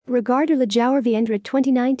Regarder le jour viendra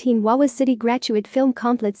 2019 Wawa City Gratuit Film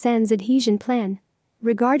Complète sans adhesion plan.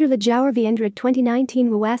 Regarder le jour viendra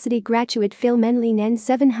 2019 Wawa City Gratuit Film en ligne en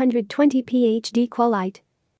 720p HD qualité.